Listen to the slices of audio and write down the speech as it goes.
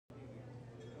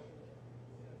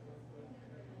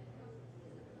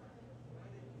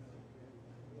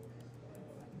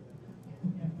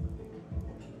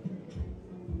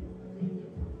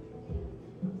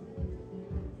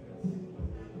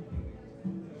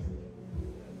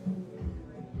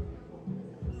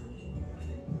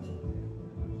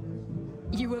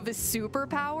You have a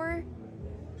superpower?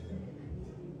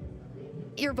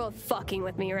 You're both fucking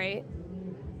with me, right?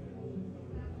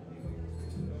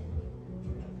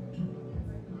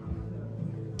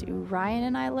 Do Ryan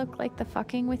and I look like the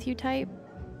fucking with you type?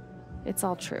 It's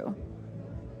all true.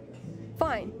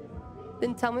 Fine.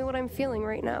 Then tell me what I'm feeling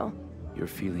right now. You're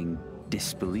feeling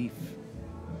disbelief.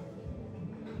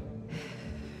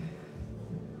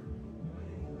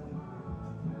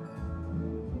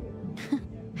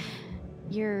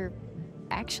 You're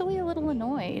actually a little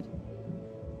annoyed.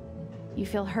 You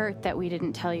feel hurt that we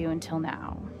didn't tell you until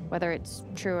now, whether it's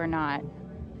true or not.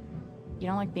 You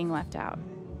don't like being left out.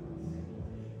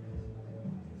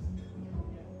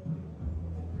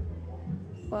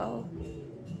 Well,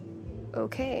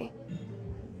 okay.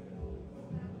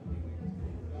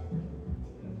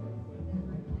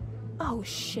 Oh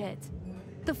shit.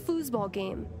 The foosball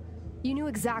game. You knew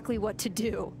exactly what to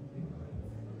do.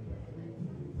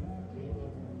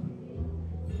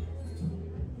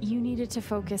 You needed to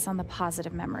focus on the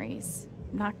positive memories,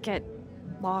 not get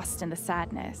lost in the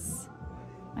sadness.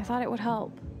 I thought it would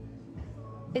help.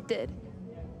 It did.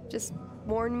 Just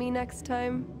warn me next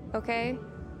time, okay?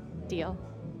 Deal.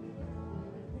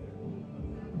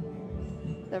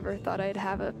 Never thought I'd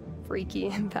have a freaky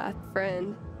empath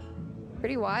friend.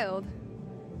 Pretty wild.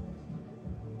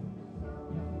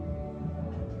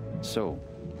 So,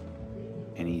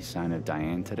 any sign of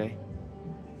Diane today?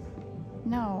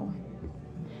 No.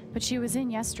 But she was in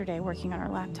yesterday working on her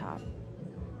laptop.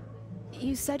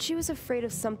 You said she was afraid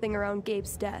of something around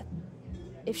Gabe's death.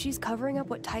 If she's covering up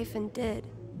what Typhon did,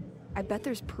 I bet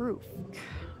there's proof.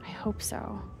 I hope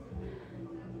so.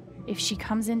 If she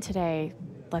comes in today,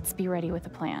 let's be ready with a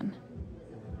plan.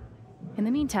 In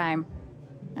the meantime,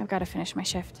 I've got to finish my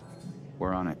shift.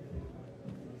 We're on it.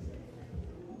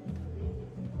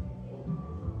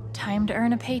 Time to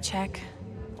earn a paycheck.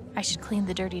 I should clean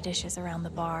the dirty dishes around the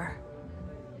bar.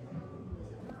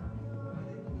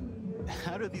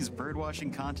 How do these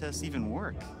birdwatching contests even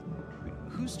work?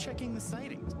 Who's checking the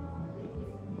sightings?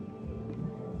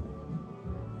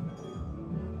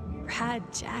 Rad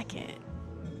jacket.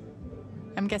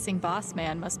 I'm guessing boss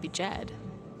man must be Jed.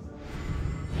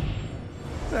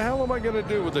 The hell am I gonna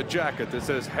do with a jacket that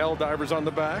says Helldivers on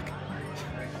the back?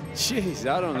 Jeez,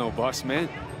 I don't know, boss man.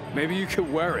 Maybe you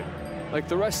could wear it, like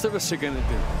the rest of us are gonna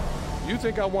do. You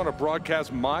think I want to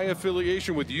broadcast my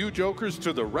affiliation with you jokers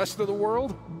to the rest of the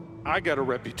world? I got a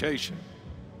reputation.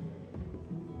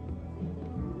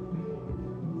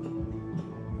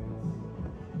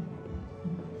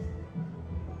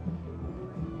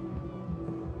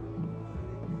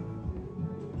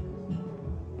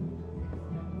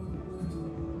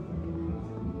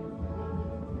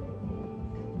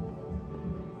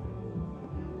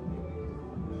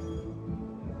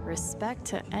 Respect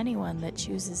to anyone that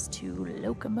chooses to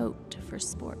locomote for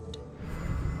sport.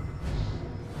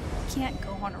 Can't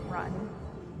go on a run.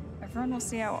 Everyone will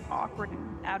see how awkward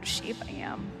and out of shape I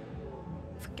am.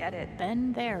 Forget it.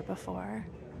 Been there before.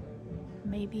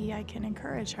 Maybe I can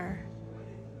encourage her.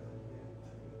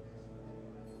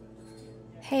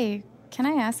 Hey, can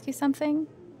I ask you something?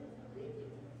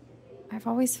 I've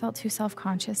always felt too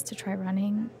self-conscious to try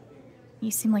running.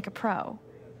 You seem like a pro.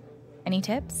 Any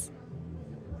tips?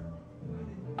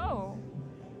 Oh.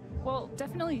 Well,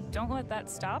 definitely don't let that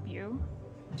stop you.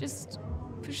 Just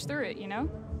push through it, you know?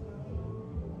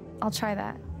 I'll try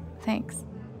that. Thanks.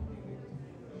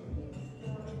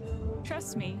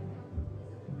 Trust me,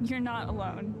 you're not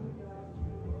alone.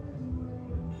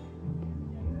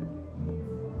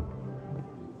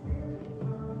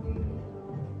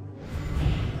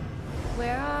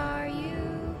 Where are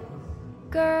you,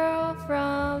 girl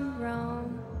from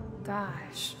Rome?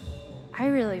 Gosh, I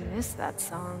really miss that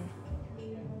song.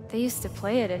 They used to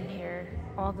play it in here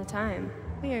all the time.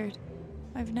 Weird.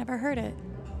 I've never heard it.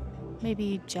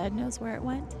 Maybe Jed knows where it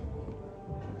went?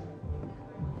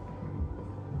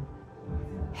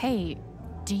 Hey,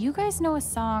 do you guys know a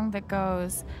song that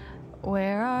goes,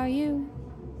 "Where are you,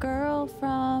 girl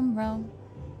from Rome"?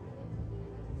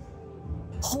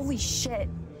 Holy shit!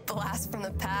 Blast from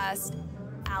the past.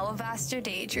 Alabaster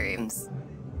Daydreams.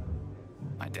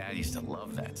 My dad used to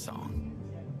love that song.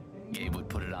 Gabe would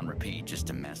put it on repeat just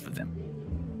to mess with him.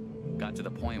 Got to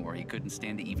the point where he couldn't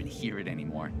stand to even hear it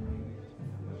anymore.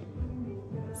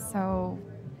 So,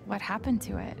 what happened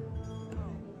to it?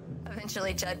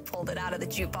 Eventually, Jed pulled it out of the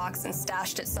jukebox and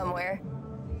stashed it somewhere.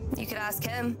 You could ask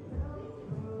him.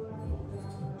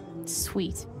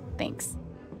 Sweet. Thanks.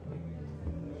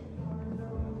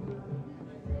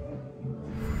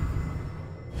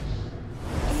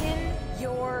 In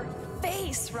your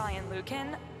face, Ryan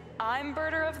Lucan. I'm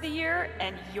Birder of the Year,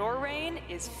 and your reign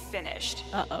is finished.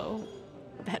 Uh-oh.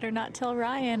 Better not tell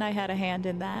Ryan I had a hand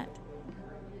in that.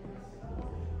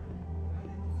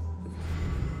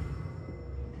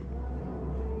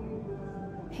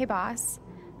 Hey, boss.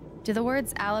 Do the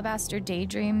words alabaster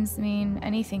daydreams mean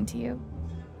anything to you?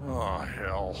 Oh,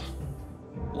 hell.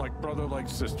 Like brother, like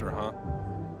sister, huh?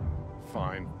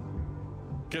 Fine.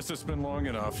 Guess it's been long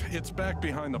enough. It's back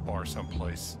behind the bar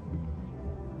someplace.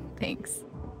 Thanks.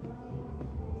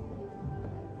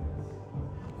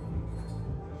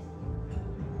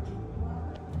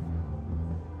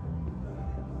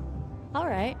 All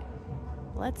right.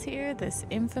 Let's hear this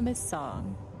infamous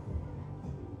song.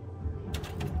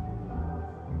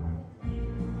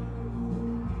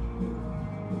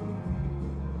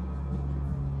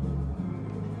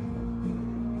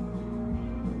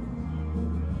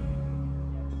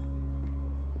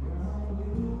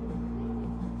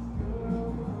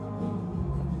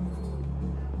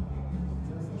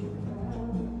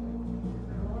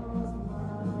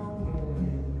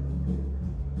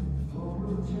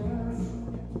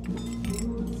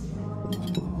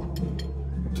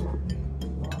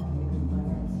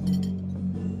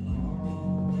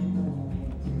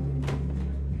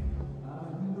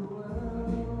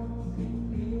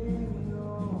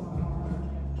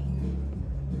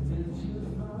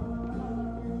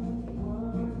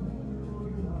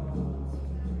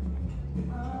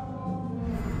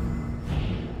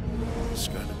 It's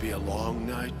gonna be a long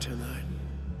night tonight.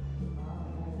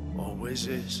 Always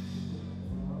is.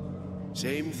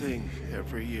 Same thing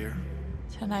every year.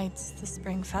 Tonight's the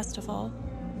spring festival.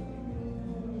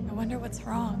 I wonder what's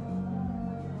wrong.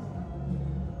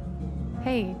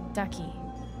 Hey, Ducky.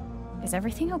 Is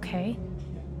everything okay?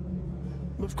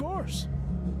 Of course.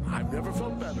 I've never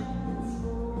felt better.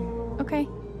 Okay.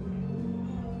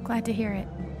 Glad to hear it.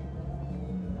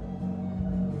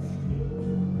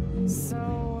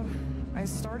 So, I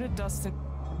started dusting.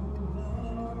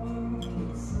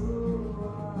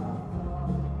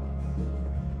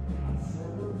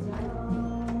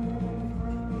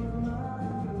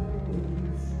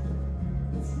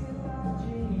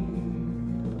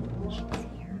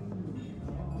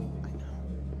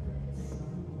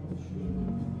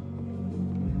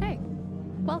 Hey,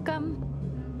 welcome.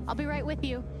 I'll be right with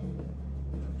you.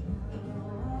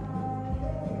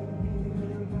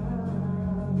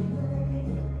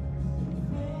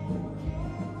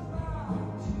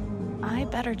 I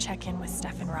better check in with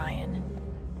Steph and Ryan.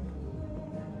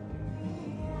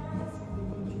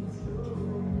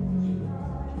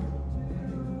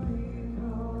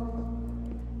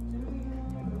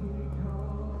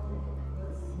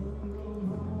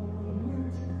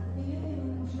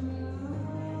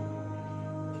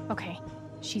 Okay,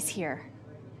 she's here.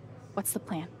 What's the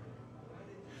plan?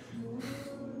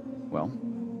 Well,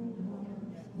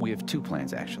 we have two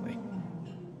plans, actually.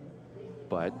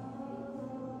 But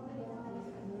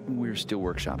we're still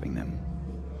workshopping them.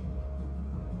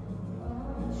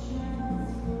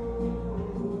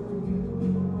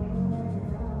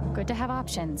 Good to have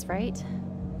options, right?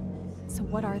 So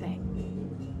what are they?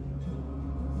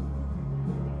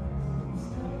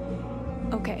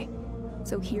 Okay,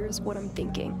 so here's what I'm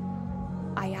thinking.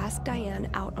 I asked Diane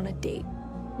out on a date.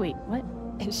 Wait, what?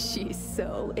 And she's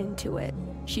so into it.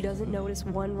 She doesn't notice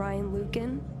one Ryan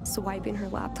Lucan swiping her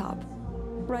laptop.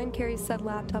 Ryan carries said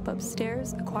laptop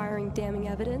upstairs, acquiring damning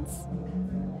evidence.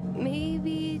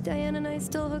 Maybe Diane and I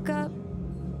still hook up?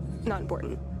 Not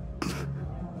important.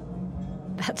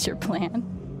 That's your plan?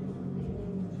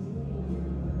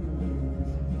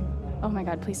 Oh my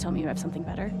god, please tell me you have something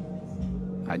better.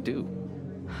 I do.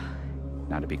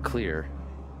 Now, to be clear,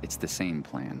 it's the same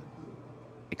plan.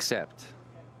 Except,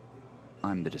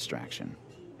 I'm the distraction.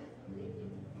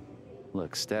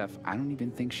 Look, Steph, I don't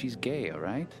even think she's gay, all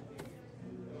right?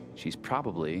 She's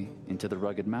probably into the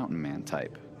rugged mountain man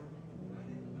type.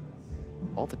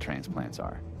 All the transplants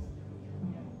are.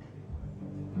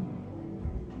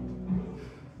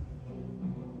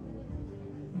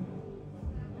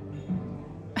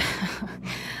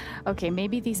 Okay,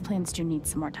 maybe these plans do need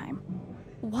some more time.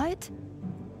 What?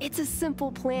 It's a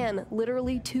simple plan,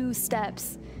 literally 2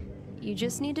 steps. You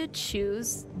just need to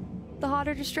choose the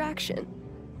hotter distraction.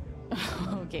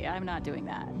 Okay, I'm not doing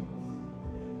that.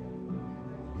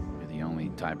 You're the only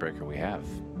tiebreaker we have.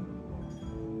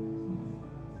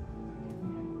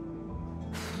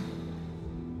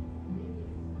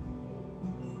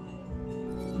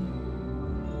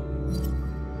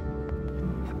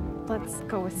 Let's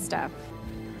go with Steph.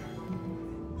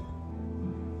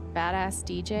 Badass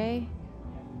DJ?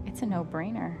 It's a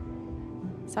no-brainer.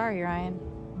 Sorry, Ryan.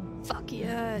 Fuck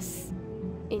yes.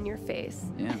 In your face.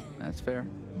 Yeah, that's fair.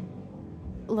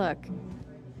 Look,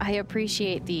 I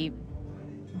appreciate the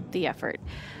effort,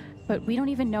 but we don't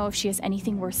even know if she has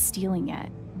anything worth stealing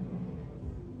yet.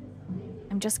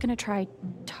 I'm just gonna try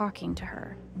talking to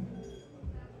her.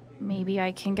 Maybe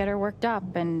I can get her worked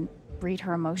up and read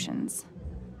her emotions.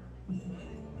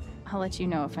 I'll let you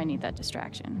know if I need that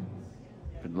distraction.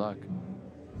 Good luck.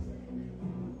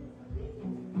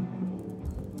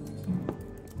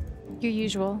 Your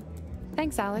usual.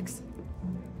 Thanks, Alex.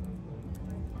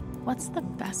 What's the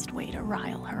best way to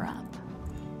rile her up?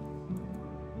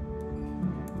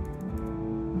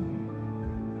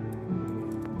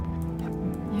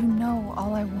 You know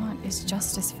all I want is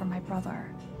justice for my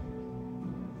brother.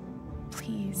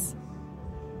 Please.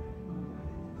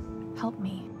 Help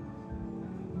me.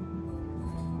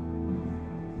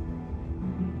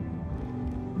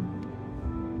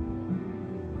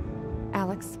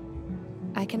 Alex,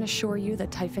 I can assure you that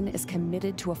Typhon is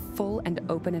committed to a full and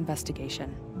open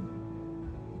investigation.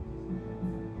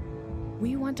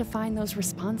 We want to find those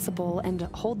responsible and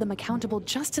hold them accountable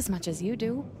just as much as you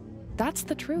do. That's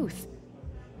the truth.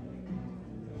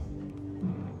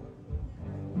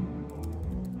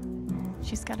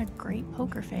 She's got a great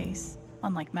poker face,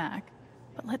 unlike Mac,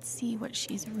 but let's see what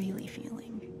she's really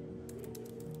feeling.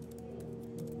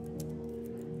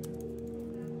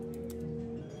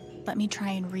 Let me try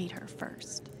and read her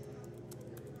first.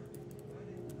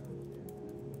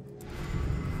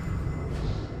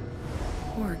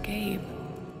 Poor Gabe.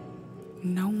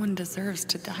 No one deserves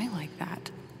to die like that.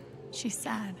 She's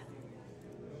sad.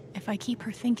 If I keep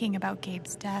her thinking about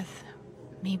Gabe's death,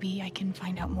 maybe I can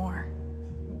find out more.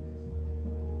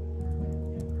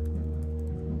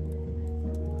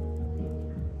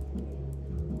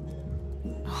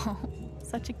 Oh,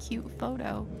 such a cute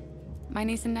photo. My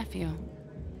niece and nephew.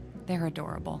 They're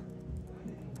adorable.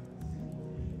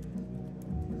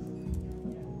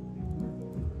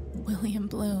 William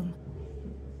Bloom.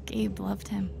 Gabe loved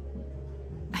him.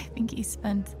 I think he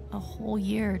spent a whole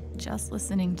year just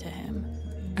listening to him.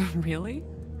 Really?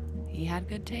 He had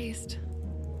good taste.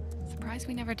 Surprised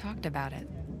we never talked about it.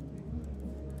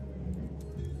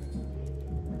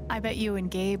 I bet you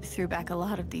and Gabe threw back a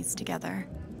lot of these together.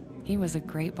 He was a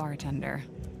great bartender.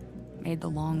 Made the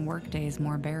long work days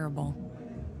more bearable.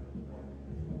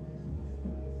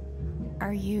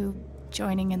 Are you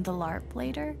joining in the LARP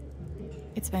later?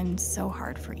 It's been so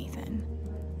hard for Ethan.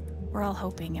 We're all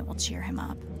hoping it will cheer him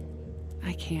up.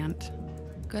 I can't.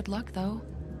 Good luck, though.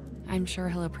 I'm sure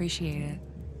he'll appreciate it.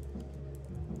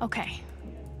 Okay.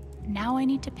 Now I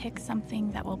need to pick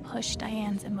something that will push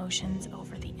Diane's emotions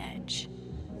over the edge.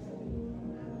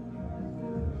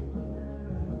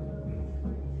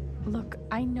 Look,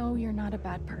 I know you're not a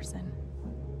bad person.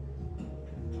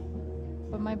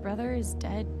 But my brother is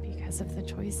dead because of the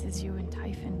choices you and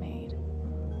Typhon made.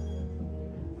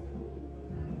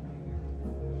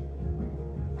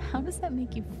 How does that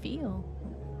make you feel?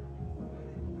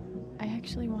 I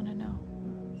actually want to know.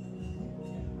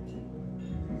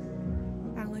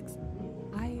 Alex,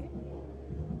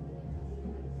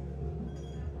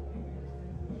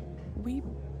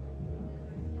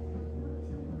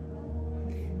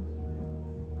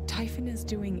 Typhon is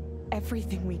doing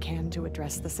everything we can to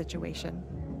address the situation.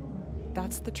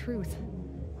 That's the truth.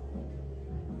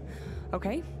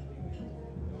 Okay?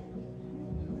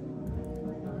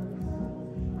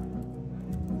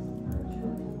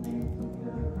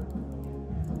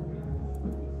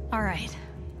 All right.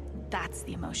 That's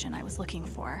the emotion I was looking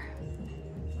for.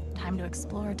 Time to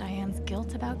explore Diane's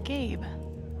guilt about Gabe.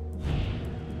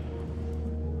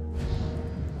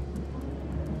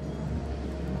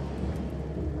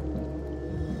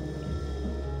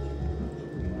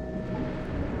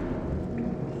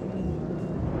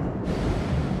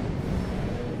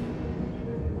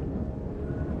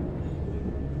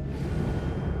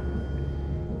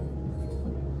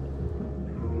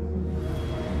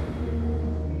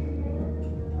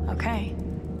 Okay,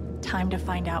 time to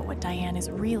find out what Diane is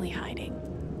really hiding.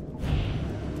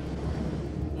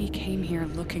 He came here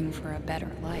looking for a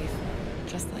better life,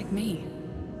 just like me.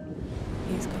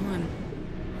 He's gone.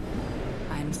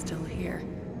 I'm still here.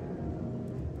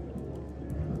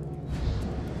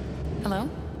 Hello?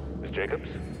 Miss Jacobs?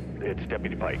 It's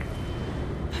Deputy Pike.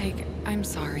 Pike, I'm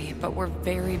sorry, but we're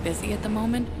very busy at the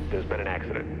moment. There's been an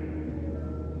accident.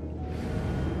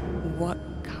 What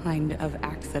kind of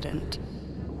accident?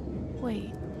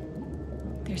 Wait,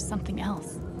 there's something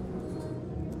else.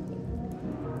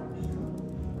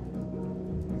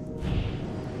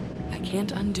 I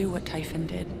can't undo what Typhon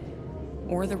did,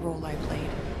 or the role I played.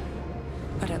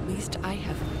 But at least I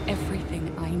have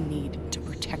everything I need to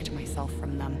protect myself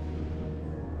from them.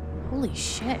 Holy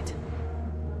shit.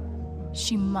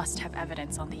 She must have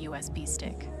evidence on the USB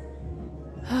stick.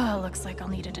 Oh, looks like I'll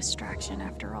need a distraction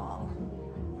after all.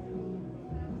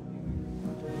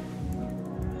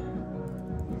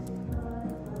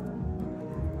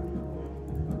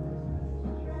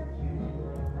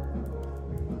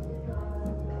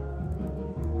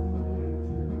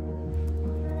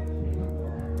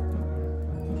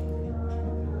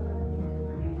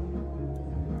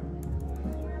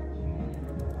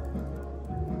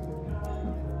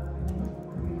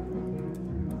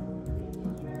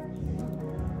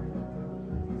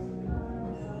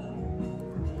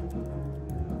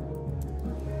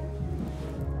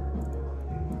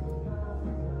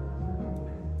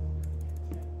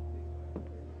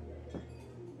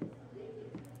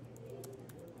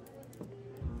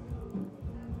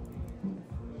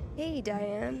 Hey,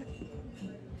 Diane.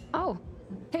 Oh,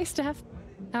 hey, Steph.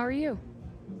 How are you?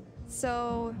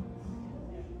 So,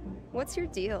 what's your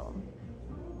deal?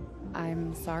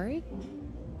 I'm sorry?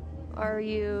 Are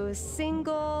you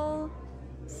single?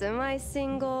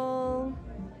 Semi-single?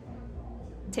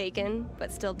 Taken,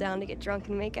 but still down to get drunk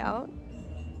and make out?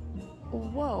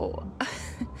 Whoa.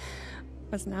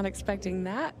 Was not expecting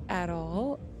that at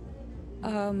all.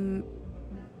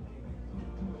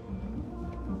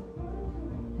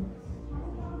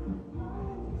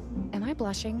 Am I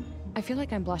blushing? I feel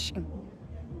like I'm blushing.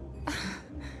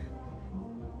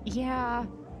 Yeah,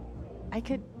 I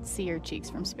could see your cheeks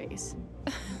from space.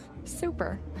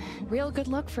 Super. Real good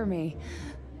look for me.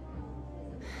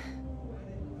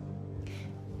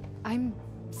 I'm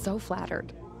so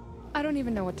flattered. I don't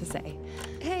even know what to say.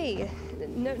 Hey,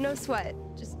 no sweat.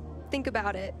 Just think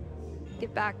about it.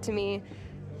 Get back to me.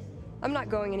 I'm not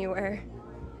going anywhere.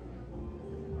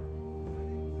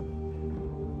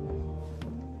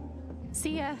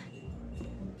 See ya.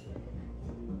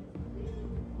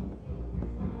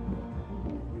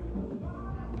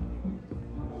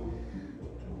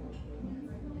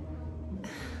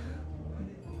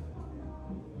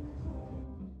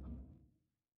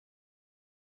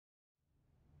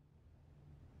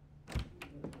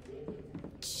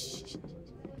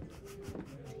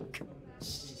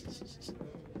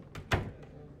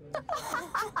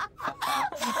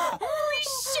 Holy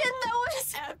shit, that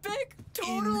was epic!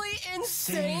 Totally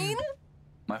insane!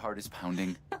 My heart is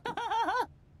pounding.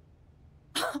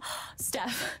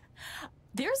 Steph,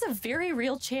 there's a very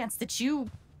real chance that you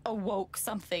awoke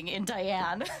something in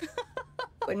Diane.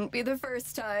 Wouldn't be the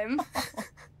first time.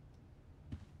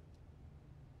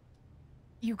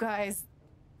 You guys,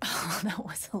 oh, that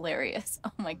was hilarious.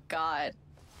 Oh my god.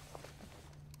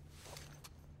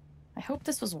 I hope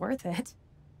this was worth it.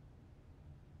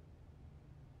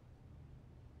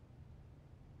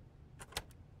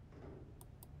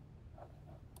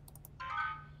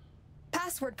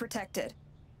 Password protected.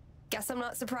 Guess I'm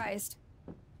not surprised.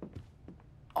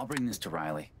 I'll bring this to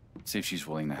Riley. See if she's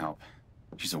willing to help.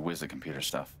 She's a whiz at computer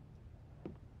stuff.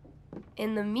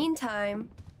 In the meantime,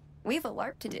 we have a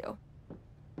LARP to do.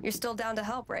 You're still down to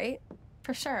help, right?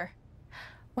 For sure.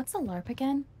 What's a LARP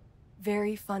again?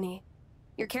 Very funny.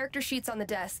 Your character sheet's on the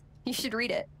desk. You should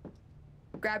read it.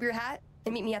 Grab your hat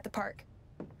and meet me at the park.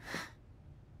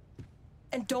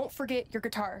 And don't forget your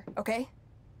guitar, okay?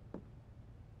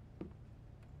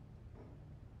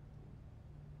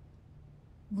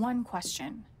 One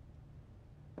question.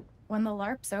 When the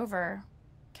LARP's over,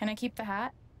 can I keep the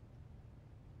hat?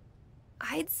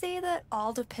 I'd say that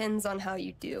all depends on how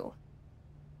you do.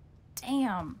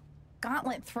 Damn.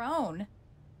 Gauntlet thrown.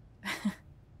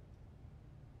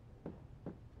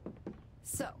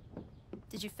 So,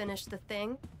 did you finish the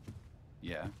thing?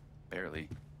 Yeah, barely.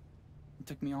 It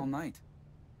took me all night.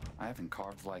 I haven't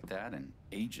carved like that in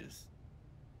ages.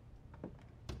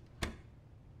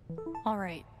 All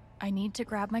right. I need to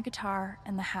grab my guitar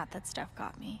and the hat that Steph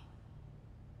got me.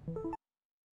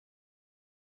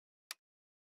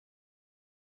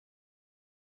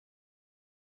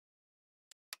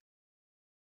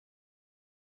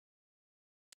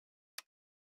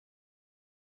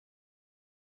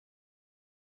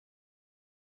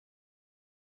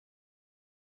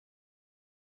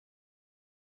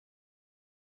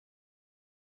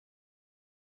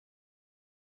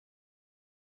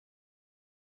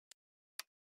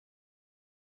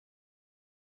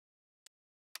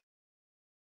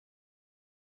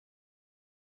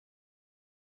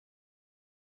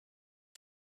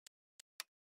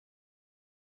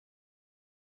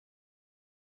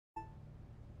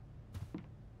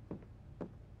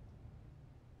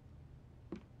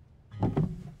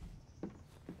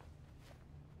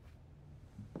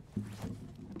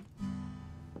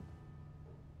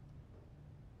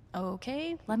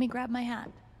 Okay, let me grab my hat.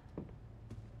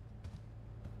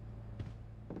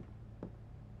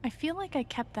 I feel like I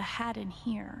kept the hat in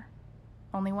here.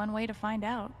 Only one way to find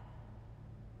out.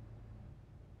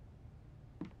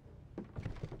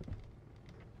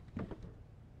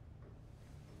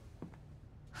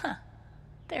 Huh.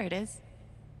 There it is.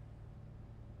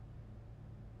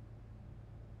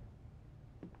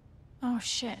 Oh,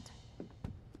 shit.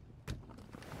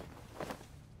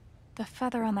 The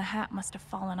feather on the hat must have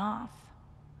fallen off.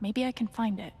 Maybe I can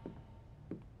find it.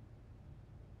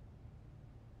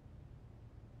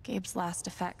 Gabe's last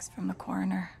effects from the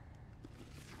coroner.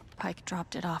 Pike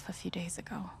dropped it off a few days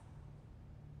ago.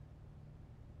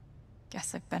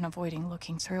 Guess I've been avoiding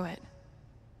looking through it.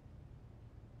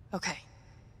 Okay.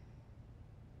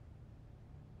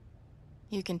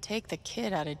 You can take the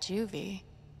kid out of juvie.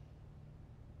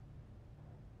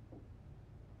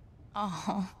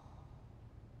 Oh.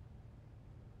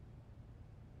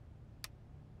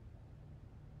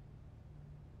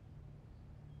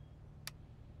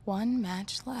 One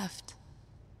match left.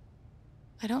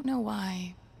 I don't know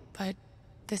why, but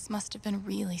this must have been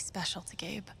really special to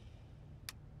Gabe.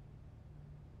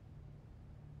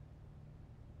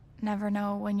 Never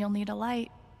know when you'll need a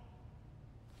light.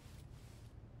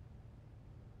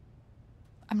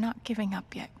 I'm not giving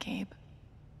up yet, Gabe.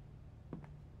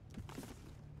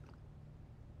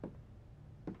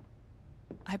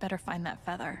 I better find that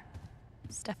feather.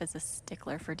 Steph is a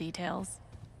stickler for details.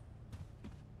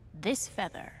 This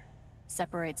feather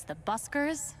separates the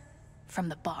buskers from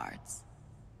the bards.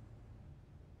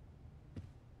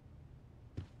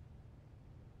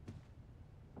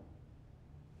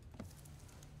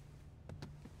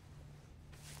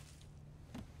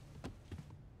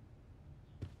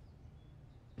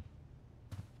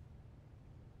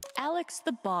 Alex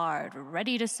the Bard,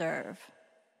 ready to serve.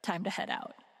 Time to head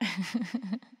out.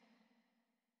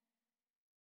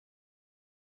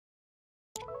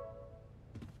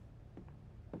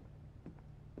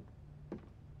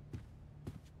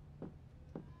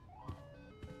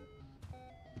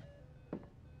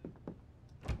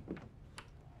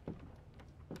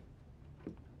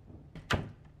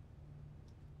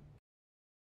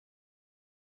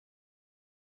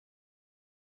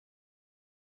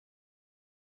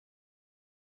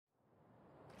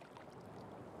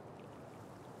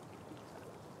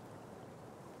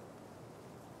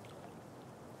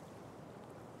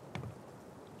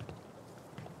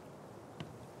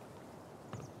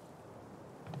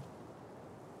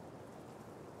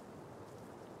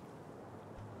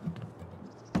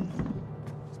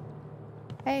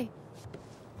 Hey.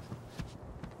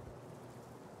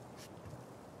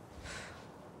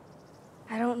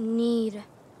 I don't need,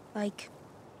 like,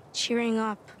 cheering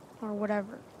up or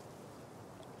whatever.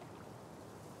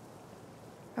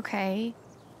 Okay.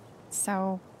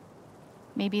 So,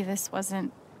 maybe this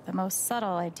wasn't the most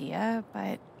subtle idea,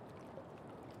 but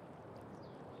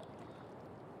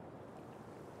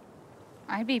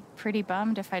I'd be pretty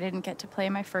bummed if I didn't get to play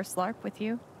my first LARP with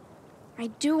you. I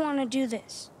do want to do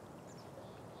this.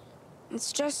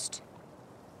 It's just...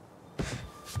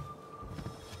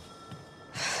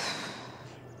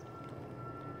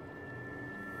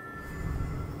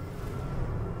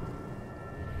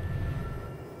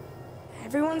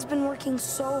 Everyone's been working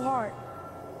so hard.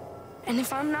 And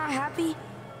if I'm not happy,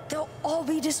 they'll all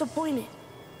be disappointed.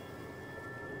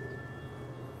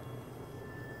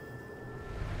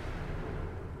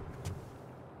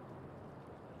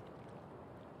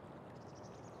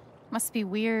 Must be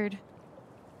weird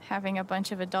having a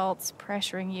bunch of adults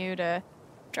pressuring you to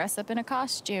dress up in a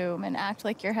costume and act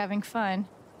like you're having fun.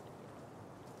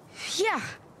 Yeah,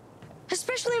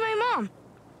 especially my mom.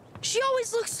 She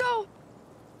always looks so...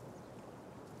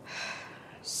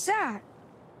 sad.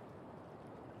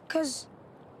 'Cause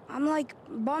I'm, like,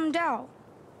 bummed out.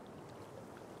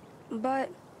 But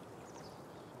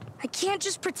I can't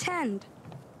just pretend.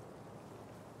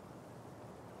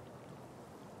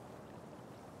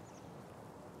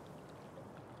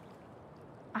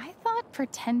 I thought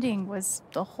pretending was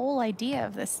the whole idea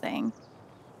of this thing.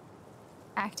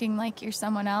 Acting like you're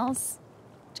someone else,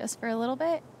 just for a little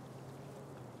bit.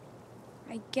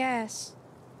 I guess.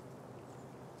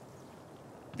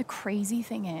 The crazy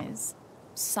thing is,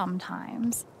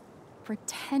 sometimes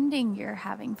pretending you're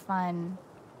having fun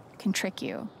can trick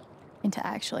you into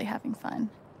actually having fun.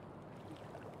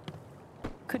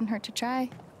 Couldn't hurt to try.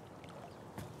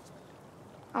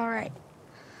 All right.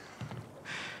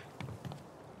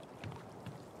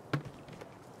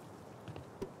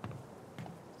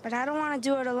 But I don't want to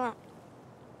do it alone.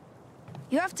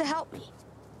 You have to help me.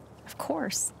 Of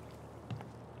course.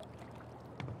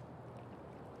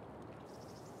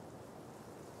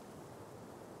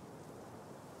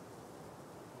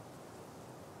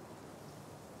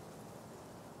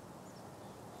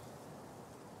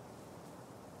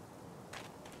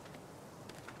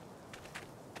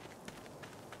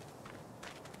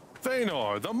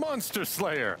 Thanor, the Monster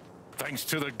Slayer! Thanks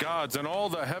to the gods and all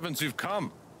the heavens you've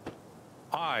come.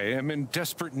 I am in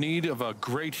desperate need of a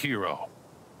great hero.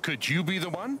 Could you be the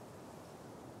one?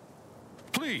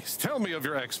 Please, tell me of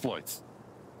your exploits.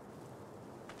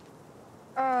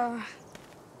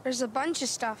 There's a bunch of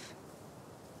stuff.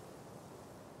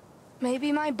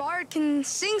 Maybe my bard can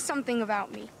sing something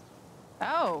about me.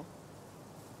 Oh,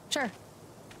 sure.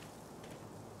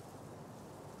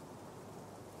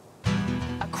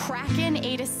 A kraken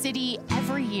ate a city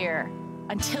every year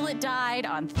until it died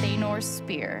on Thanor's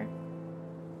spear.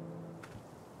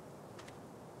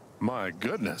 My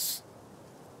goodness.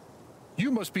 You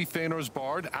must be Thanor's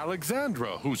bard,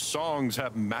 Alexandra, whose songs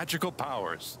have magical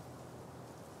powers.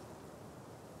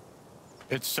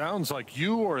 It sounds like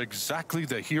you are exactly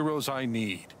the heroes I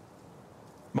need.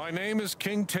 My name is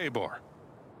King Tabor.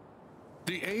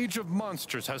 The age of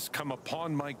monsters has come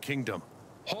upon my kingdom.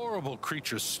 Horrible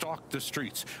creatures stalk the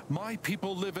streets. My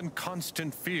people live in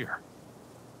constant fear.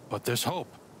 But there's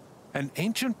hope. An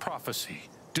ancient prophecy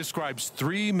describes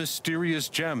 3 mysterious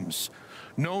gems,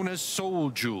 known as soul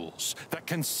jewels, that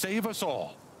can save us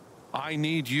all. I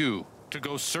need you to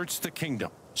go search the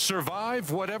kingdom,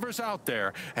 survive whatever's out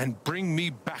there, and bring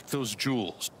me back those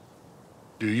jewels.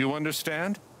 Do you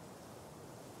understand?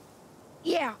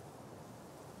 Yeah.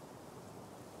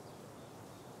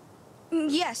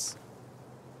 Yes.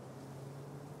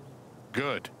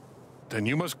 Good. Then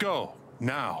you must go,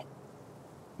 now.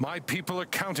 My people are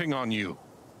counting on you.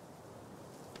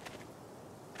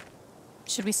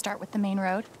 Should we start with the main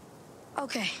road?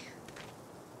 Okay.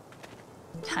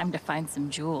 Time to find some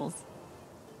jewels.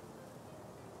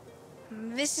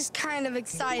 This is kind of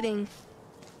exciting.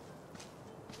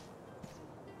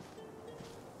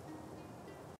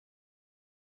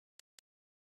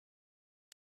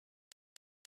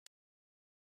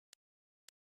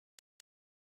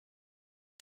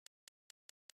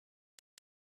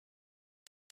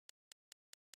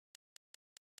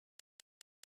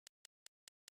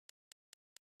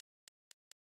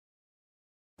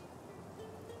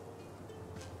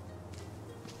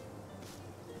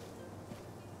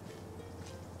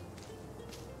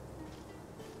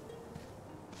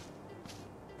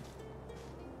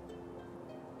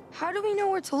 How do we know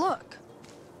where to look?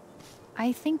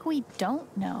 I think we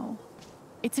don't know.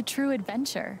 It's a true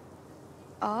adventure.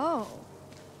 Oh.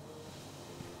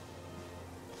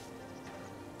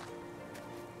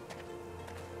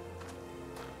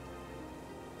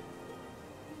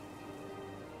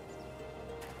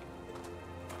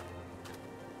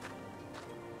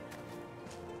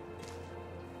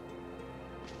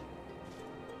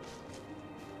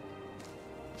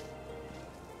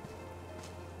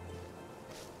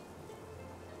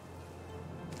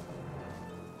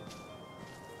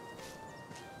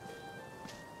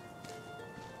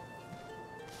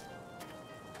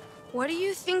 What do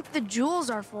you think the jewels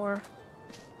are for?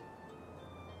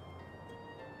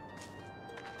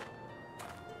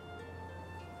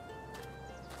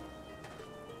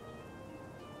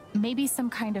 Maybe some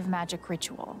kind of magic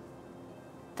ritual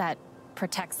that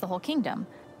protects the whole kingdom.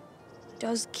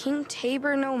 Does King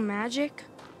Tabor know magic?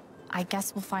 I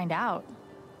guess we'll find out.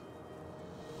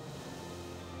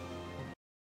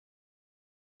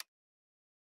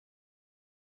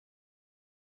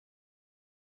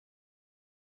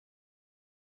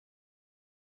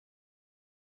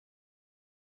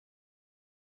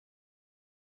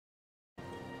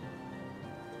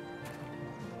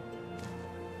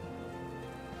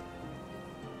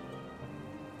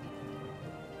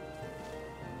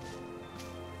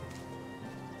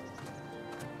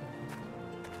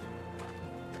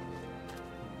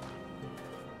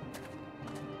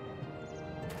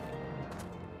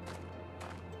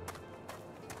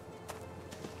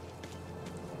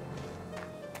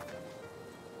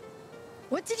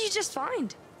 What did you just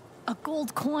find? A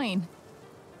gold coin.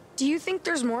 Do you think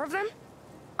there's more of them?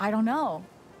 I don't know.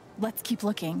 Let's keep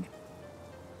looking.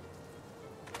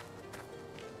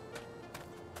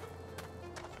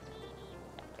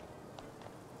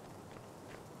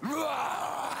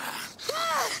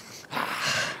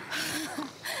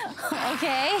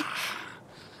 Okay.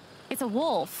 It's a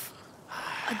wolf.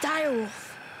 A dire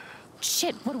wolf.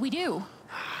 Shit, what do we do?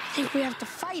 I think we have to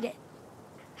fight it.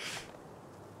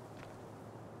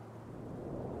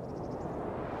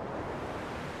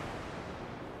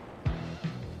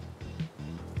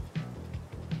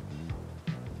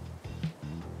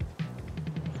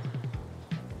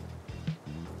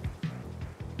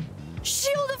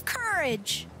 Shield of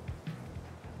courage!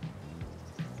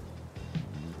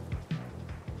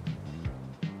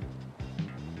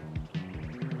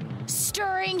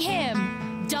 Stirring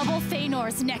him! Double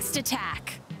Thanor's next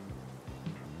attack.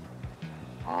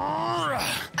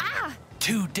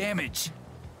 2 damage.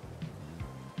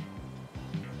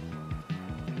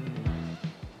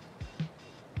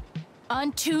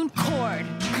 Untuned cord.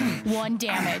 1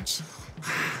 damage.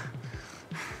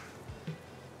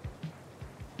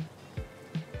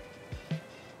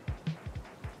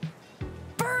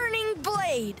 Burning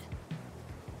blade.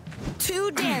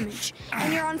 2 damage,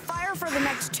 and you're on fire for the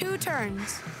next 2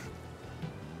 turns.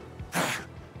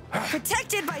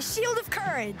 Protected by Shield of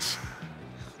Courage.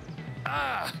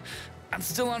 Ah, I'm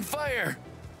still on fire.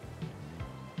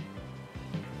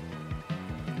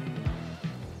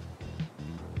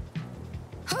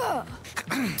 Huh.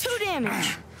 2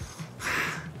 damage.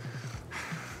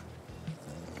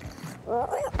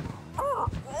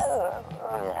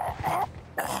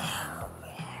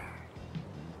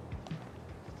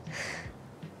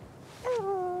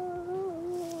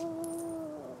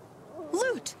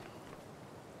 Loot.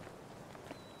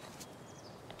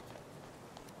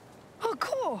 Oh,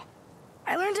 cool.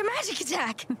 I learned a magic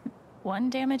attack. 1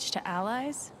 damage to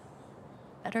allies?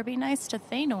 Better be nice to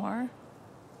Thanor.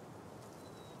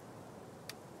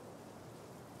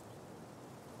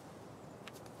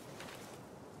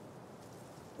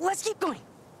 Let's keep going.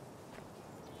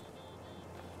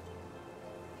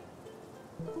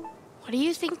 What do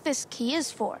you think this key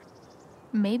is for?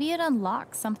 Maybe it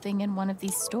unlocks something in one of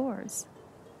these stores.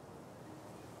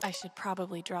 I should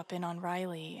probably drop in on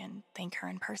Riley and thank her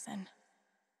in person.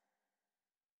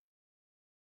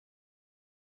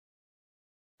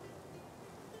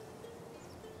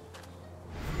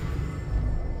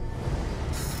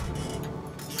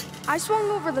 I swung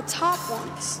over the top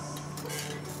once.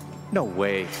 No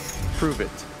way. Prove it.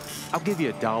 I'll give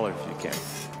you $1 if you can.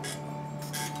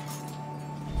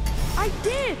 I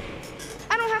did!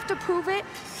 I don't have to prove it.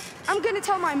 I'm gonna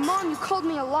tell my mom you called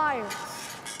me a liar.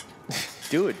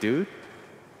 Do it, dude.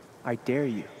 I dare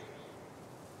you.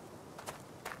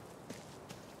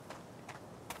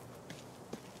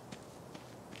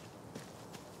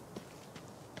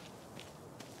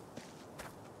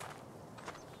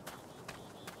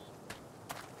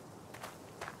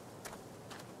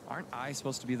 Aren't I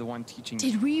supposed to be the one teaching?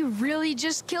 Did we really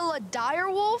just kill a dire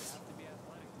wolf?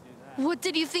 What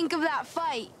did you think of that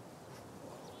fight?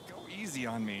 Go easy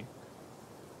on me.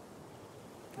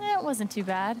 It wasn't too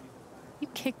bad. You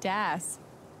kicked ass.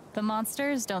 The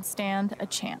monsters don't stand a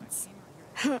chance.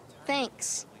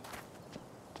 Thanks.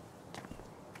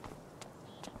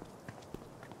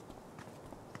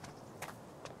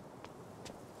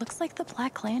 Looks like the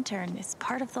Black Lantern is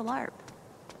part of the LARP.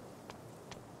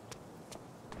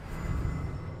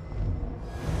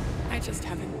 I just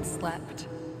haven't slept.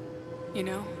 You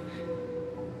know?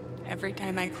 Every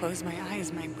time I close my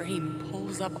eyes, my brain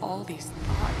pulls up all these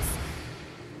thoughts.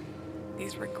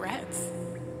 These regrets.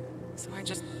 So I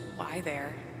just lie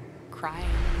there, crying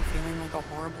and feeling like a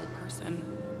horrible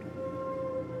person.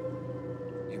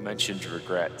 You mentioned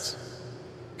regrets.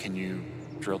 Can you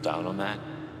drill down on that?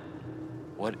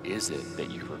 What is it that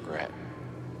you regret?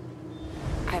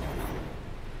 I don't know.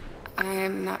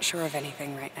 I'm not sure of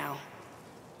anything right now.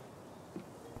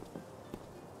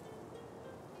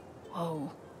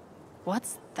 Whoa.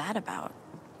 What's that about?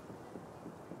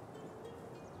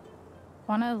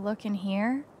 Wanna look in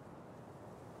here?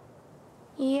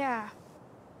 Yeah.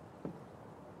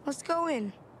 Let's go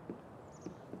in.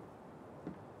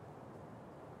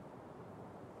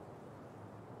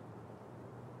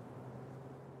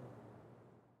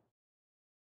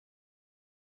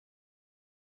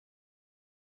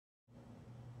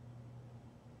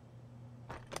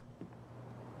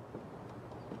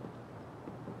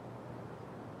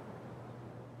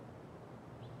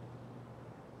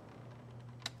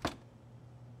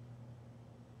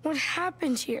 What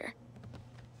happened here?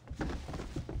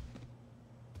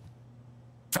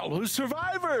 Fellow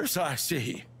survivors, I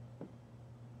see.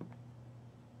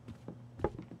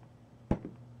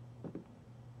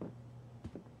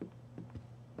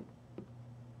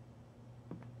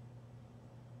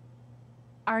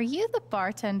 Are you the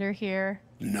bartender here?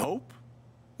 Nope.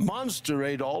 Monster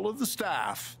ate all of the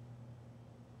staff.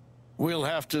 We'll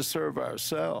have to serve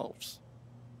ourselves.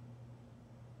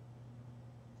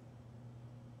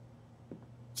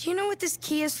 Do you know what this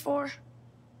key is for?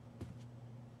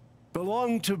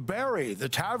 Belonged to Barry, the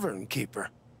tavern keeper.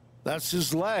 That's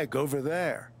his leg over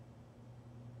there.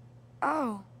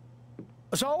 Oh.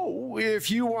 So, if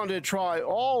you want to try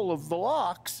all of the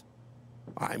locks,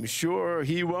 I'm sure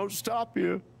he won't stop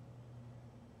you.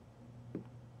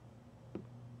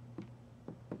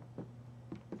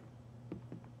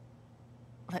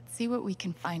 Let's see what we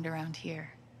can find around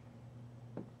here.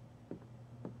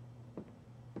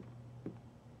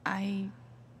 I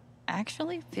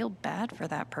actually feel bad for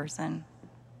that person.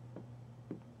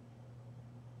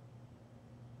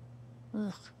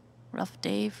 Ugh, rough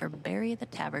day for Barry the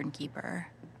Tavern Keeper.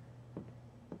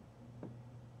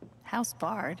 House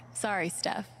barred. Sorry,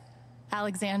 Steph.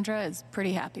 Alexandra is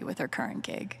pretty happy with her current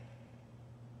gig.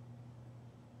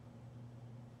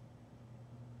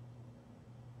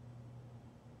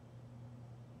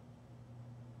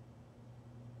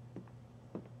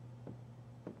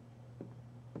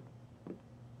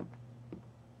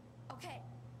 Okay,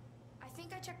 I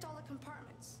think I checked all the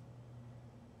compartments.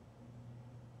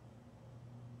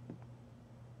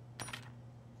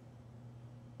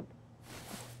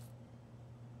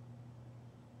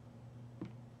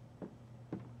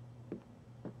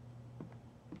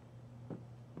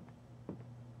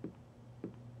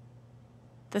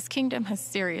 This kingdom has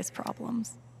serious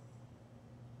problems.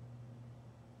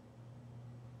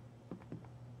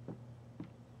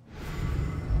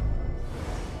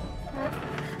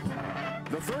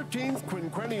 The 13th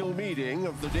quinquennial meeting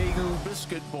of the Daegu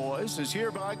Biscuit Boys is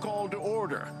hereby called to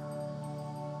order.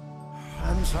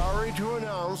 I'm sorry to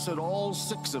announce that all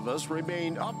 6 of us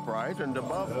remain upright and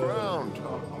above ground.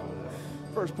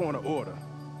 First point of order.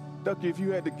 Ducky, if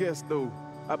you had to guess, though,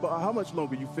 about how much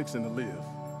longer you fixing to live?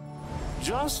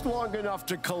 Just long enough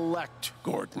to collect,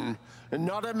 Gordon, and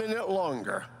not a minute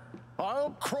longer.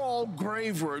 I'll crawl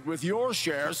graveward with your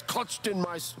shares clutched in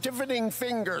my stiffening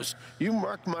fingers. You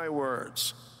mark my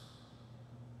words.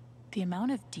 The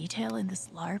amount of detail in this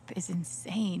LARP is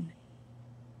insane.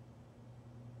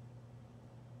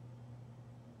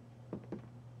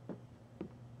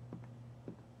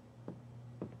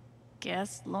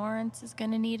 Guess Lawrence is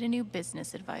gonna need a new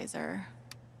business advisor.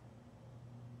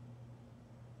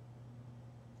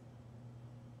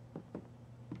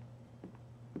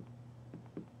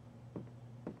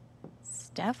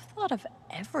 Steph thought of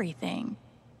everything.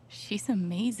 She's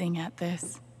amazing at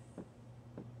this.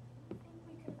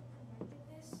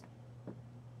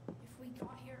 If we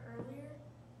got here earlier?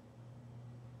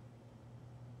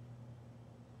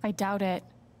 I doubt it.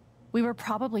 We were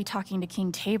probably talking to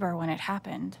King Tabor when it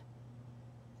happened.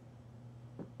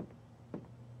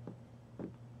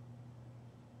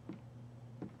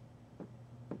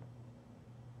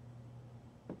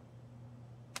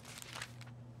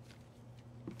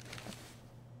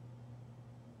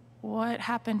 What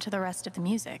happened to the rest of the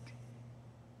music?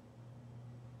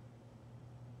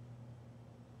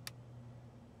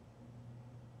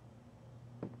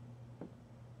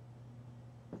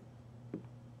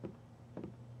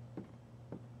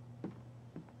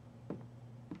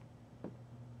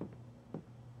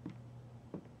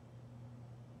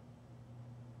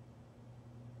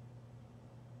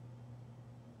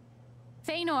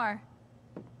 Feanor,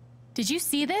 did you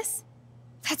see this?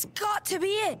 That's got to be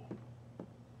it!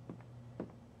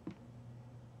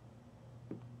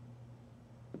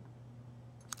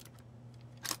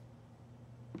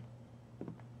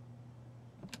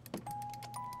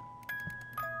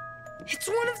 It's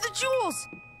one of the jewels!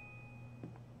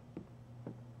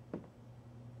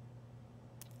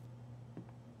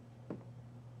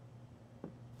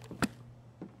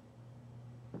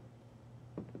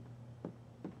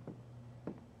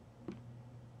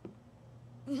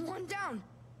 One down,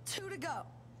 2 to go.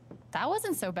 That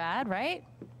wasn't so bad, right?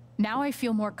 Now I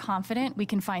feel more confident we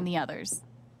can find the others.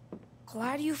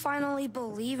 Glad you finally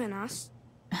believe in us.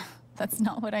 That's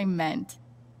not what I meant.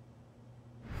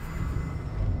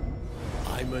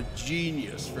 I'm a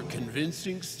genius for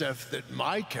convincing Steph that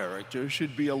my character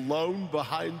should be alone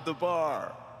behind the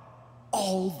bar.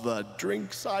 All the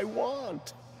drinks I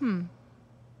want.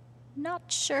 Not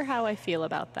sure how I feel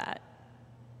about that.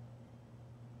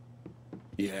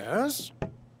 Yes?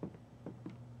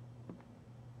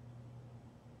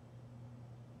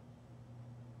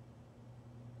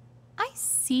 I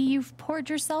see you've poured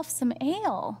yourself some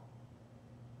ale.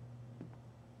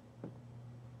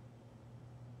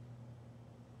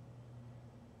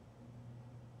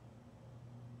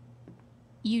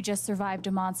 You just survived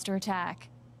a monster attack.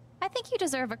 I think you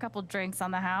deserve a couple drinks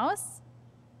on the house.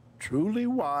 Truly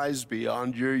wise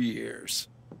beyond your years.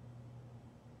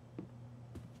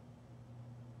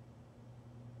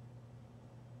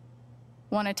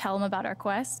 Want to tell them about our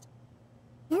quest?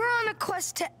 We're on a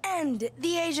quest to end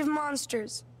the Age of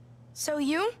Monsters. So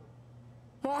you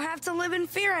won't have to live in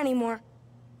fear anymore.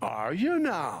 Are you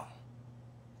now?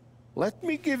 Let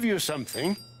me give you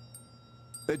something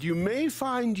that you may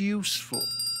find useful.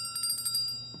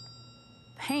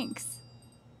 Thanks.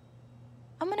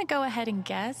 I'm gonna go ahead and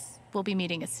guess we'll be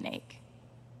meeting a snake.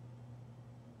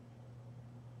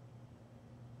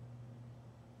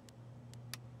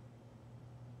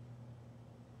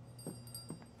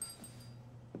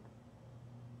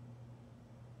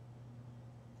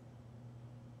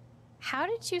 How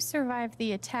did you survive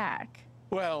the attack?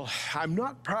 Well, I'm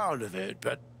not proud of it,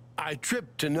 but I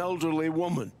tripped an elderly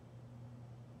woman.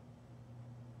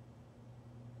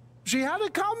 She had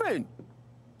it coming.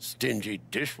 Stingy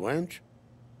dish wench.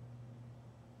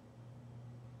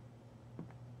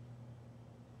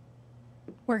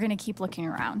 We're gonna keep looking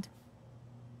around.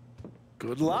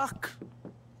 Good luck.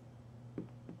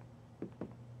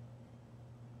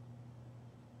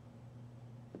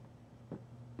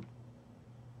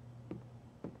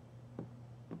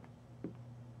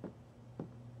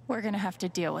 We're gonna have to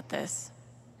deal with this,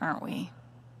 aren't we?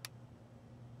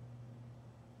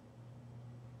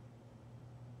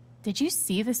 Did you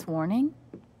see this warning?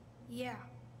 Yeah,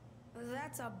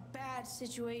 that's a bad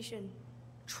situation.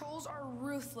 Trolls are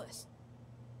ruthless.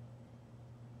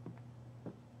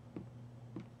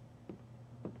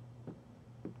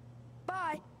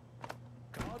 Bye.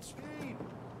 Godspeed.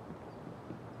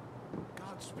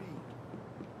 Godspeed.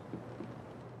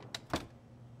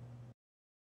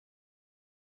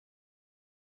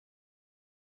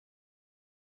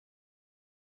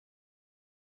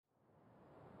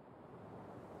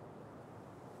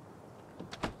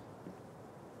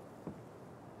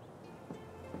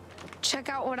 Check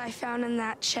out what I found in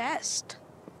that chest.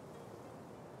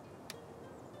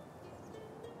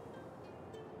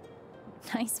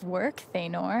 Nice work,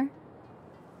 Thanor.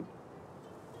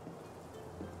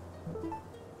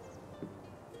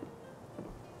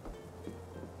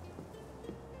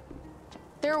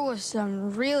 There was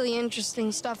some really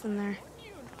interesting stuff in there.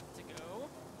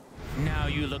 Now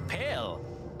you look pale.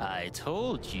 I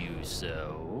told you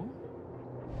so.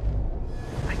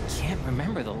 I can't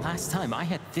remember the last time I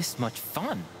had this much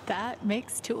fun. That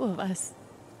makes two of us.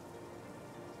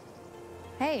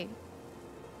 Hey,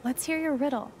 let's hear your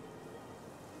riddle.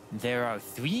 There are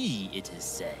three, it is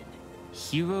said,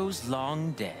 heroes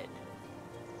long dead,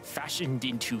 fashioned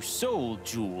into soul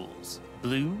jewels,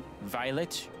 blue,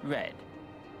 violet, red.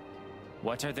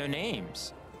 What are their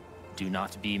names? Do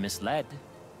not be misled.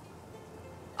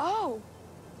 Oh,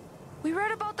 we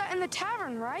read about that in the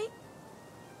tavern, right?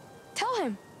 Tell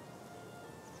him.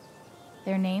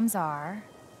 Their names are...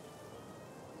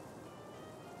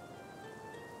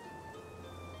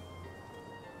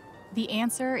 The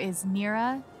answer is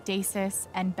Nira, Dacis,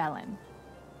 and Belen.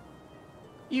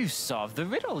 You solved the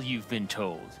riddle you've been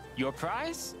told. Your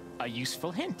prize? A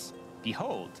useful hint.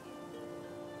 Behold.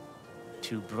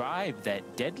 To bribe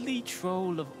that deadly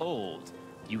troll of old,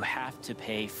 you have to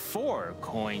pay 4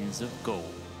 coins of gold.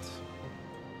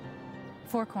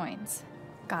 4 coins.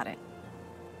 Got it.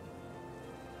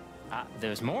 Ah,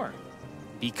 there's more.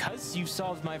 Because you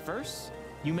solved my verse,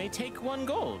 you may take 1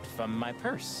 gold from my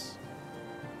purse.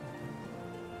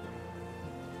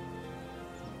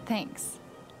 Thanks.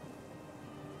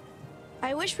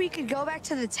 I wish we could go back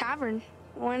to the tavern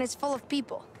when it's full of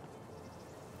people.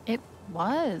 It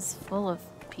was full of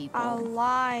people.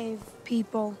 Alive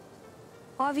people.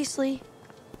 Obviously.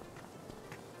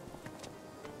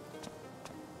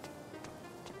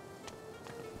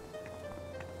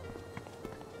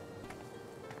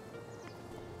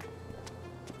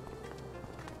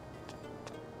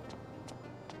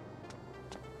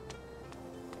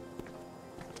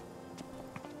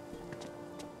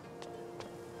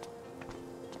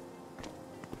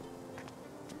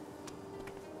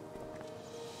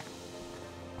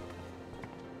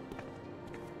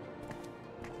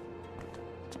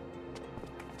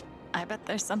 I bet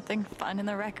there's something fun in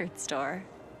the record store.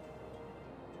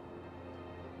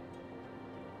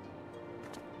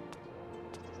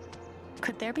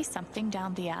 Could there be something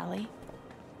down the alley?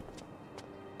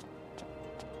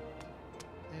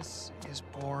 This is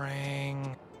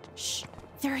boring. Shh,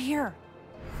 they're here.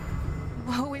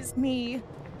 Woe is me.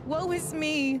 Woe is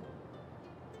me.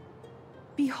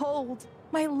 Behold,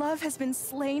 my love has been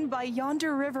slain by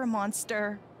yonder river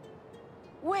monster.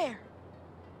 Where?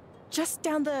 Just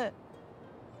down the...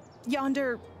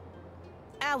 yonder...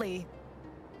 alley.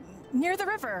 Near the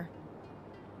river.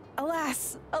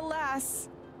 Alas, alas.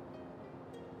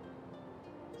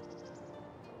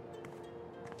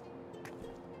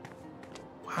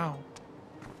 Wow.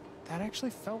 That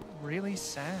actually felt really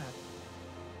sad.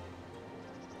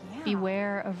 Yeah.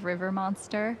 Beware of river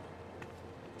monster.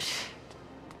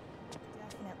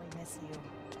 Definitely miss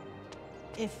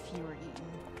you. If you were eaten.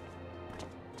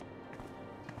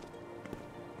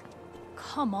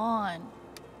 Come on.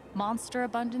 Monster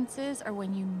abundances are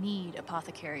when you need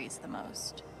apothecaries the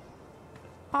most.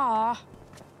 Aw.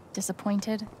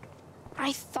 Disappointed?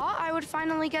 I thought I would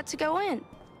finally get to go in.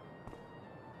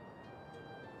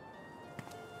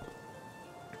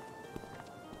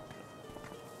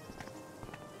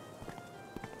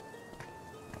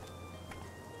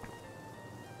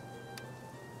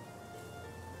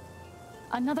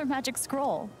 Another magic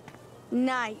scroll.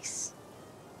 Nice.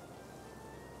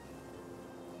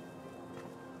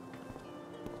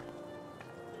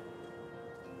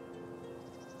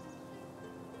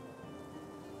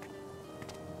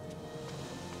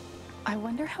 I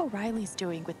wonder how Riley's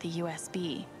doing with the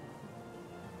USB.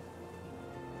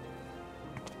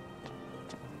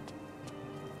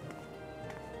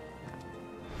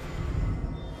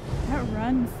 That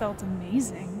run felt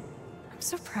amazing. I'm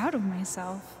so proud of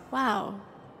myself. Wow.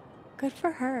 Good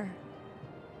for her.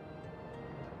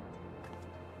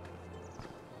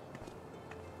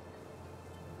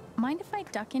 Mind if I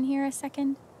duck in here a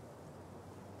second?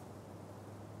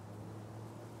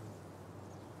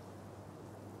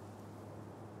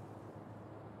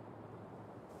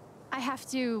 I have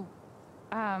to,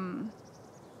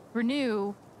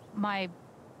 renew my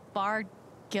Bard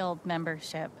Guild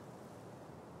membership.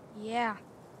 Yeah.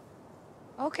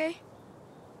 Okay.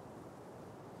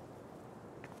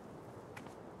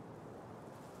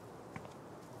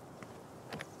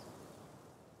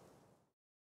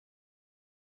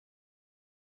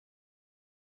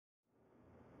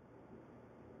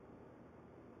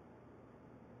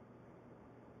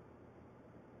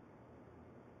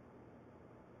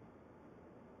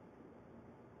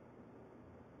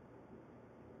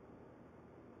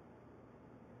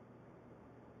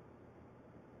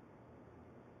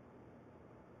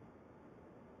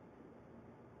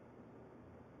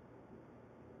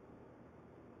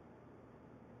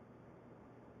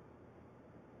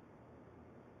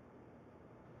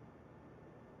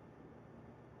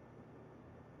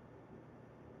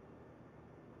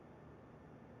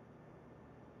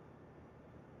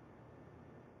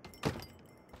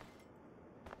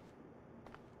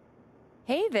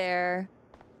 Hey there.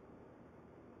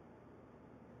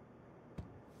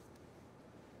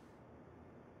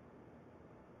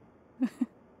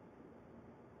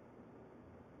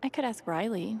 I could ask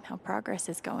Riley how progress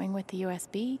is going with the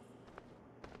USB.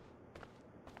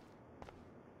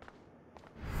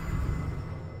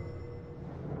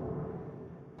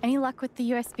 Any luck with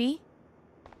the USB?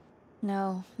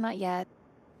 No, not yet.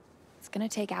 It's gonna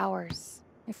take hours,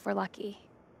 if we're lucky.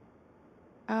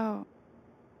 Oh.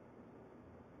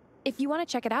 If you want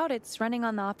to check it out, it's running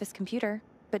on the office computer,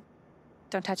 but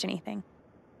don't touch anything.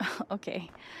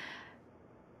 Okay.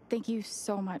 Thank you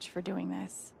so much for doing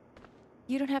this.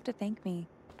 You don't have to thank me.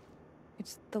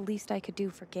 It's the least I could do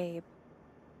for Gabe.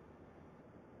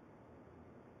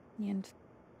 And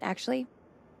actually,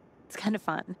 it's kind of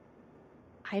fun.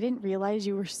 I didn't realize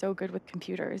you were so good with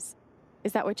computers.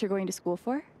 Is that what you're going to school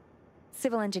for?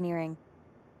 Civil engineering.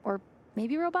 Or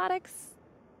maybe robotics?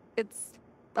 It's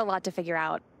a lot to figure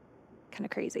out. Kind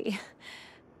of crazy.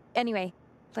 Anyway,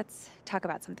 let's talk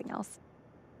about something else.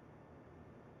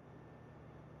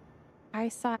 I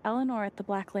saw Eleanor at the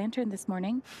Black Lantern this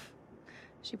morning.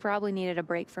 She probably needed a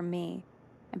break from me.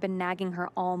 I've been nagging her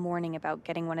all morning about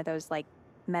getting one of those, like,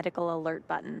 medical alert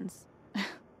buttons.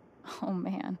 Oh,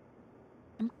 man.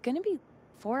 I'm gonna be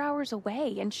 4 hours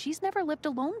away, and she's never lived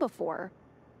alone before.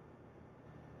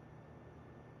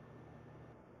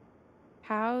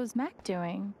 How's Mac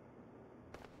doing?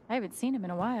 I haven't seen him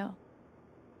in a while.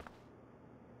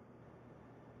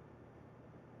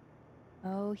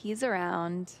 Oh, he's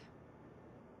around.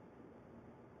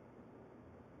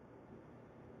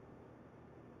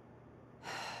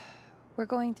 We're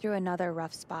going through another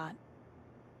rough spot.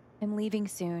 I'm leaving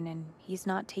soon, and he's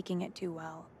not taking it too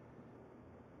well.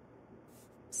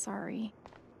 Sorry.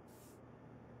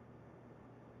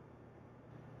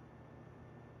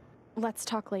 Let's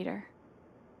talk later.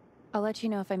 I'll let you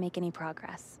know if I make any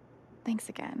progress. Thanks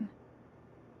again.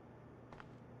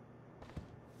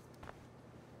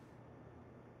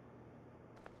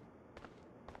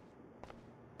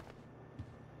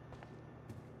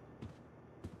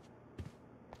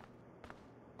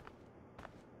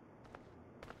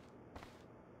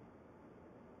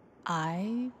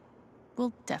 I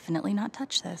will definitely not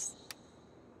touch this.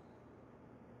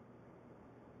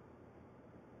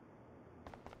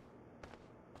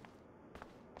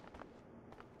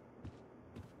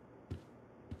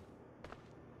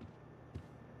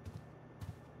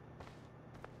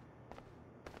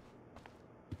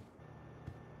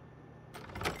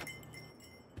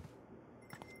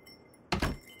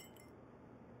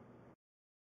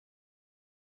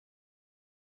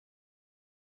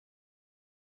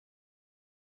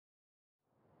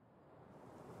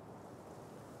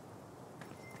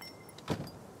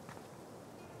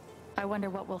 I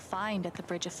wonder what we'll find at the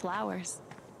Bridge of Flowers.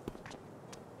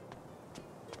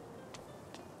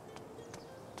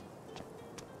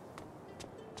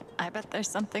 I bet there's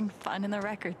something fun in the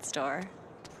record store.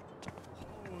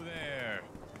 Oh there.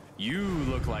 You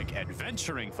look like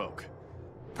adventuring folk.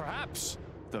 Perhaps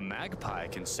the magpie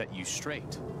can set you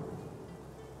straight.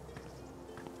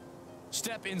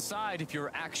 Step inside if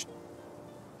you're actually...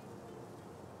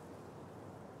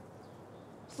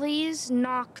 Please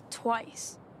knock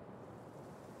twice.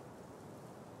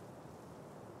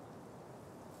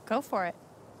 Go for it.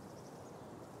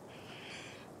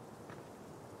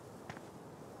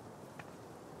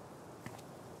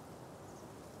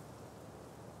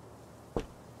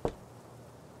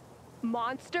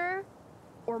 Monster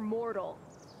or mortal?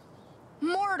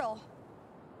 Mortal.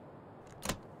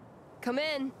 Come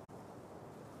in.